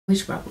We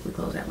should probably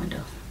close that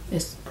window.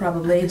 It's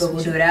Probably, but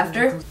we'll do it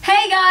after.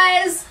 Hey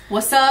guys!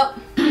 What's up?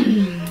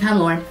 I'm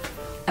Lauren.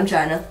 I'm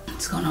China.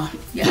 What's going on?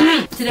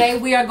 Yeah. Today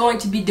we are going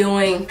to be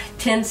doing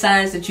 10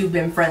 signs that you've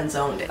been friend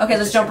zoned. Okay,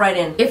 let's jump right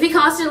in. If he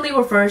constantly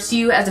refers to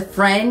you as a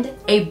friend,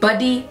 a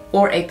buddy,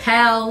 or a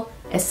pal,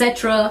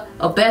 etc.,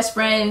 a best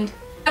friend,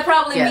 that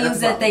probably Yeah,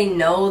 means that's that they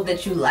know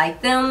that you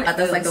like them.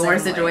 that's like the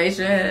worst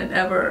situation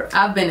ever.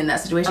 I've been in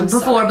that situation I'm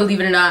before, sorry. believe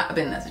it or not. I've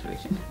been in that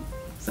situation.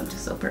 So I'm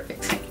just so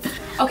perfect.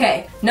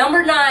 Okay,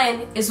 number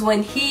 9 is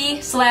when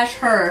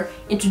he/her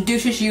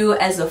introduces you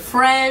as a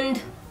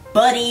friend,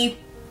 buddy,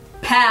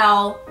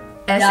 pal, ...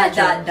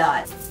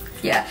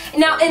 Yeah.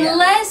 Now,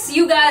 unless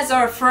you guys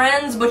are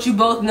friends, but you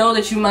both know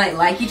that you might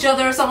like each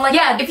other or something like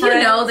that. Yeah, if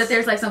you know that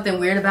there's like something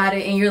weird about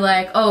it, and you're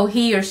like, oh,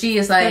 he or she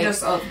is like,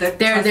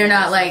 they're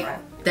not like,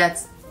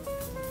 that's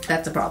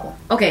a problem.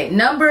 Okay,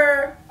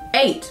 number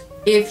 8.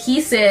 If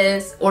he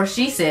says or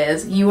she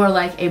says you are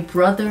like a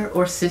brother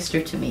or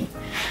sister to me.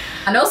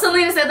 I know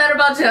Selena said that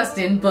about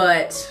Justin,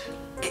 but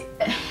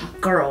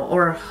girl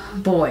or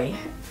boy,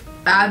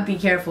 I'd be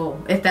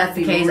careful if that's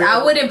the case.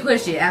 I wouldn't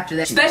push it after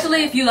that.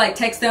 Especially if you like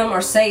text them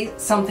or say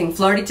something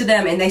flirty to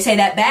them and they say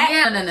that back.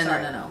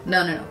 Yeah,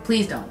 no.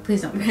 Please don't.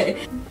 Please don't.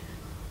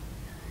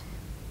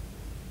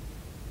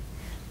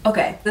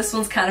 Okay, this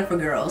one's kind of for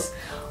girls.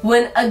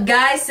 When a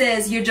guy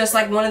says you're just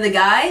like one of the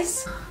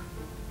guys,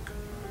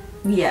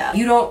 yeah,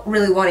 you don't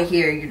really want to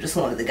hear you're just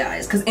one of the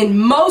guys, because in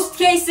most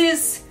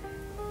cases,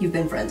 you've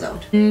been friend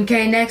zoned.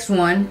 Okay, next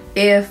one.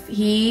 If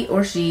he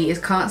or she is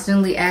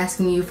constantly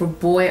asking you for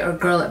boy or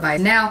girl advice.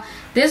 Now,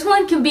 this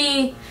one can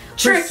be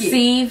Tricky.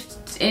 perceived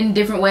in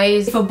different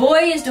ways. If a boy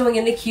is doing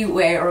it in a cute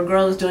way or a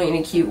girl is doing it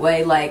in a cute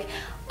way, like,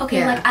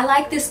 okay, like, I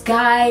like this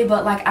guy,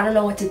 but like, I don't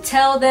know what to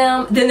tell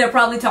them, then they're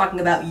probably talking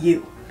about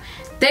you.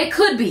 They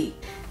could be.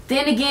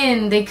 Then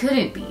again, they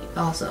couldn't be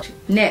also.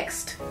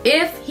 Next,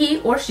 if he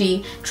or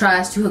she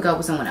tries to hook up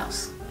with someone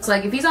else. It's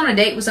like if he's on a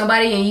date with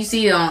somebody and you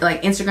see it on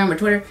like Instagram or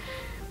Twitter,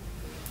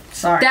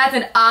 sorry, that's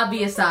an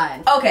obvious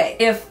sign. Okay,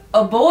 if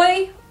a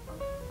boy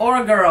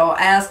or a girl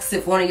asks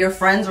if one of your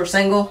friends are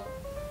single,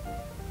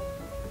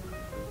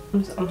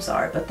 I'm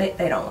sorry, but they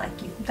don't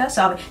like you. That's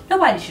obvious.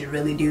 Nobody should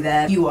really do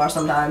that. You are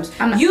sometimes.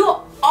 You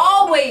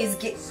always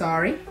get...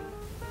 Sorry.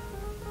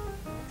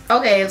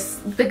 Okay,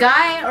 if the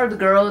guy or the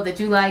girl that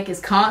you like is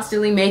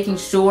constantly making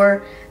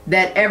sure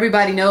that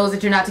everybody knows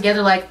that you're not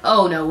together, like,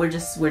 oh no, we're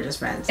just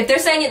friends. If they're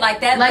saying it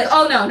like that, like,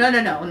 oh no.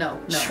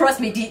 Trust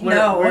me,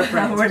 we're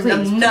friends.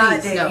 We're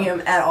not dating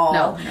him at all.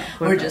 No,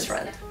 we're just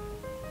friends.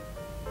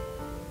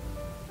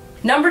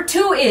 Number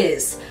 2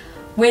 is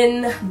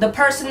when the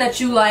person that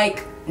you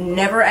like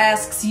never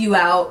asks you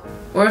out.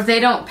 Or if they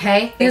don't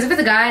pay. Because if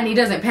it's a guy and he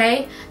doesn't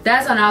pay,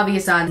 that's an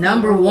obvious sign.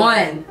 Number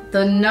 1.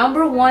 The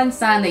number 1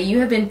 sign that you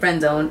have been friend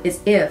zoned is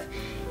if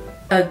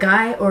a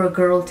guy or a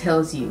girl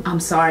tells you, I'm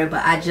sorry,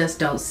 but I just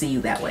don't see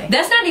you that way.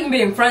 That's not even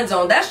being friend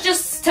zoned. That's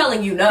just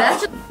telling you no.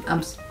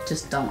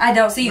 I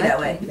don't see you that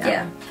way.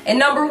 Yeah. And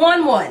number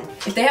 1,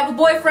 if they have a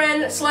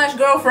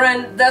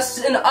boyfriend/girlfriend, that's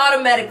an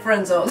automatic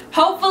friend zone.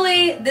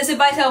 Hopefully this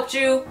advice helped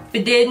you. If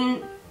it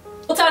didn't,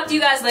 we'll talk to you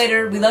guys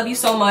later. We love you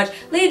so much.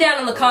 Leave it down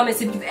in the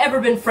comments if you've ever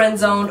been friend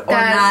zoned or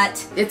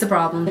not. It's a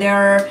problem. There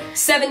are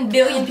 7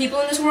 billion people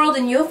in this world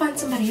and you'll find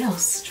somebody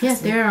else.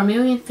 Yes, there are a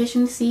million fish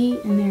in the sea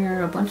and there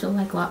are a bunch of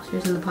like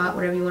lobsters in the pot,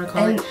 whatever you want to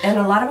call it. And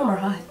a lot of them are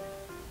hot.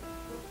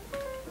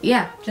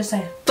 Yeah. Just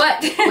saying.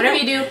 But whatever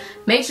you do,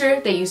 make sure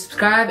that you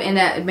subscribe and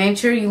that make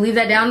sure you leave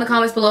that down in the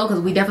comments below,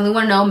 because we definitely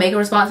want to know. Make a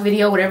response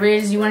video, whatever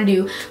it is you want to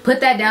do. Put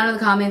that down in the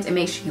comments and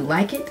make sure you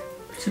like it.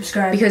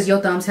 Subscribe. Because your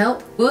thumbs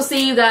help. We'll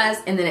see you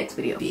guys in the next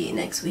video. Be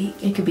next week.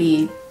 It could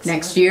be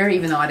next year,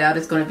 even though I doubt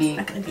it's going to be.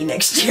 Not going to be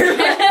next year.